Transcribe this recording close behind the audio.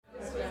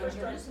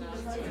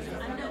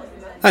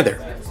Hi there,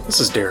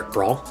 this is Derek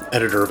Brawl,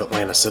 editor of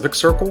Atlanta Civic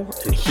Circle,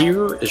 and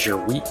here is your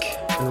week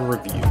in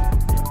review.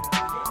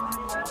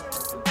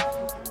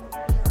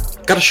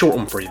 Got a short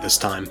one for you this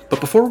time, but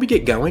before we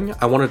get going,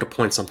 I wanted to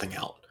point something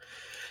out.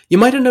 You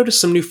might have noticed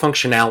some new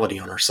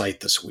functionality on our site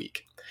this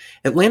week.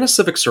 Atlanta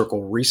Civic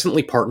Circle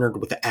recently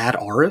partnered with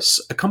AdAris,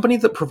 a company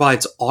that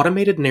provides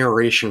automated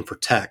narration for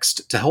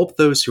text to help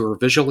those who are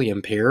visually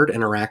impaired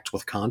interact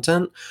with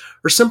content,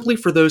 or simply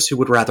for those who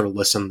would rather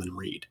listen than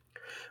read.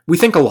 We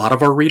think a lot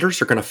of our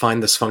readers are going to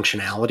find this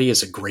functionality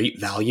as a great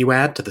value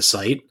add to the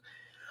site,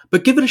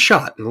 but give it a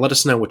shot and let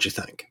us know what you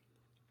think.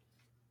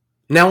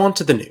 Now on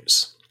to the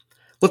news.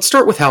 Let's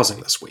start with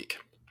housing this week.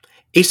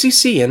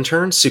 ACC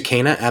intern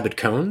Sukaina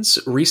Abed-Cones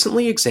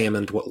recently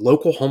examined what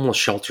local homeless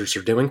shelters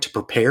are doing to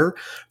prepare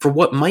for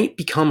what might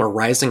become a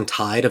rising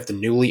tide of the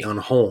newly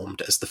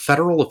unhomed as the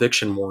federal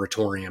eviction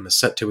moratorium is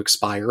set to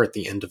expire at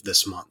the end of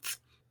this month.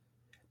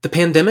 The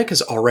pandemic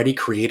has already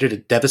created a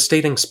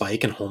devastating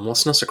spike in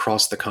homelessness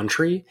across the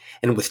country,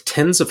 and with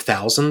tens of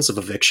thousands of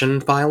eviction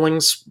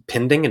filings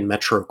pending in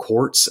metro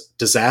courts,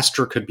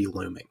 disaster could be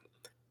looming.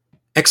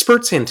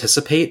 Experts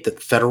anticipate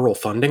that federal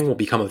funding will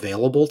become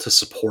available to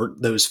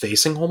support those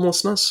facing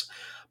homelessness,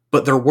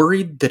 but they're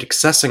worried that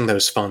accessing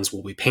those funds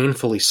will be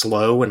painfully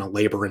slow and a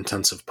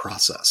labor-intensive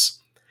process.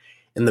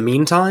 In the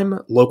meantime,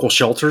 local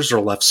shelters are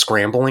left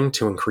scrambling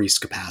to increase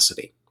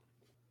capacity.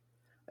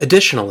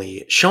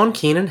 Additionally, Sean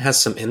Keenan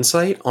has some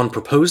insight on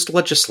proposed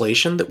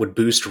legislation that would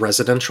boost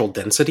residential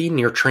density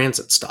near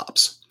transit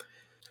stops.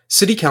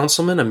 City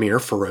Councilman Amir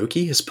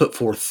Faroqi has put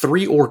forth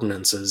 3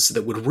 ordinances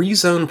that would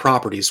rezone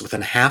properties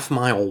within a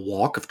half-mile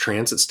walk of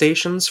transit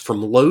stations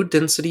from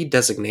low-density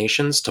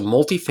designations to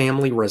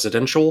multifamily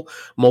residential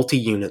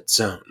multi-unit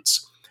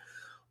zones.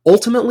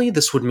 Ultimately,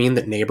 this would mean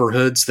that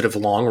neighborhoods that have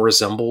long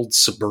resembled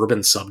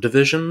suburban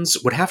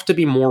subdivisions would have to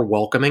be more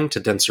welcoming to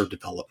denser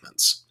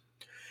developments.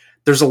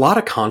 There's a lot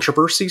of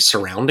controversy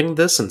surrounding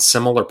this and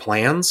similar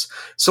plans,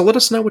 so let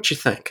us know what you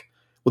think.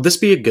 Would this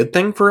be a good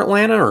thing for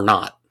Atlanta or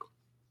not?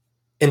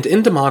 And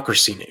in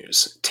democracy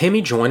news, Tammy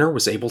Joyner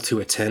was able to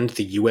attend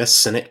the U.S.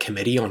 Senate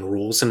Committee on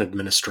Rules and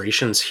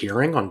Administration's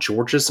hearing on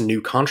Georgia's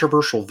new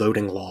controversial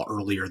voting law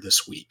earlier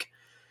this week.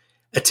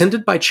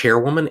 Attended by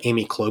Chairwoman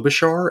Amy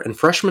Klobuchar and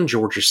freshman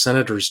Georgia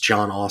Senators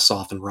Jon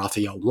Ossoff and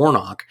Raphael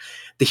Warnock,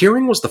 the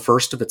hearing was the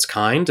first of its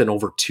kind in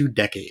over 2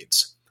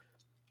 decades.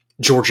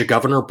 Georgia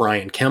Governor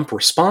Brian Kemp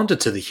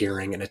responded to the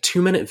hearing in a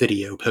 2-minute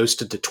video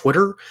posted to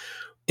Twitter,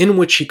 in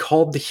which he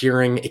called the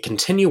hearing a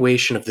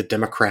continuation of the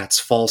Democrats'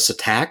 false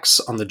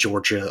attacks on the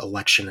Georgia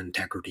Election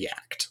Integrity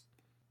Act.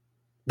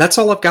 That's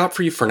all I've got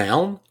for you for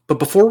now, but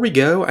before we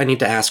go, I need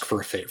to ask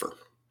for a favor.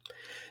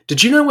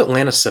 Did you know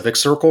Atlanta Civic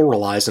Circle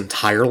relies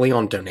entirely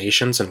on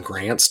donations and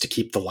grants to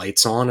keep the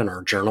lights on and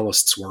our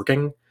journalists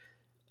working?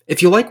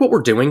 If you like what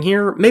we're doing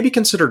here, maybe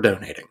consider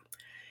donating.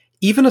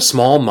 Even a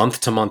small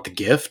month-to-month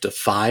gift of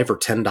 $5 or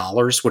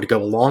 $10 would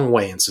go a long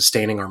way in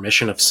sustaining our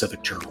mission of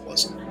civic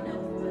journalism.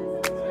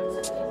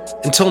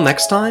 Until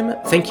next time,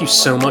 thank you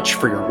so much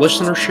for your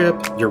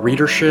listenership, your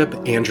readership,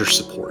 and your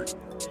support.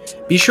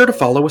 Be sure to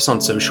follow us on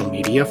social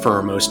media for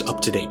our most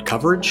up-to-date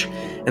coverage,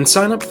 and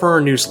sign up for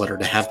our newsletter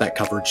to have that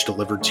coverage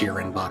delivered to your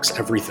inbox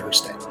every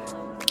Thursday.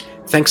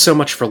 Thanks so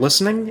much for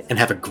listening, and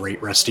have a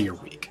great rest of your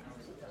week.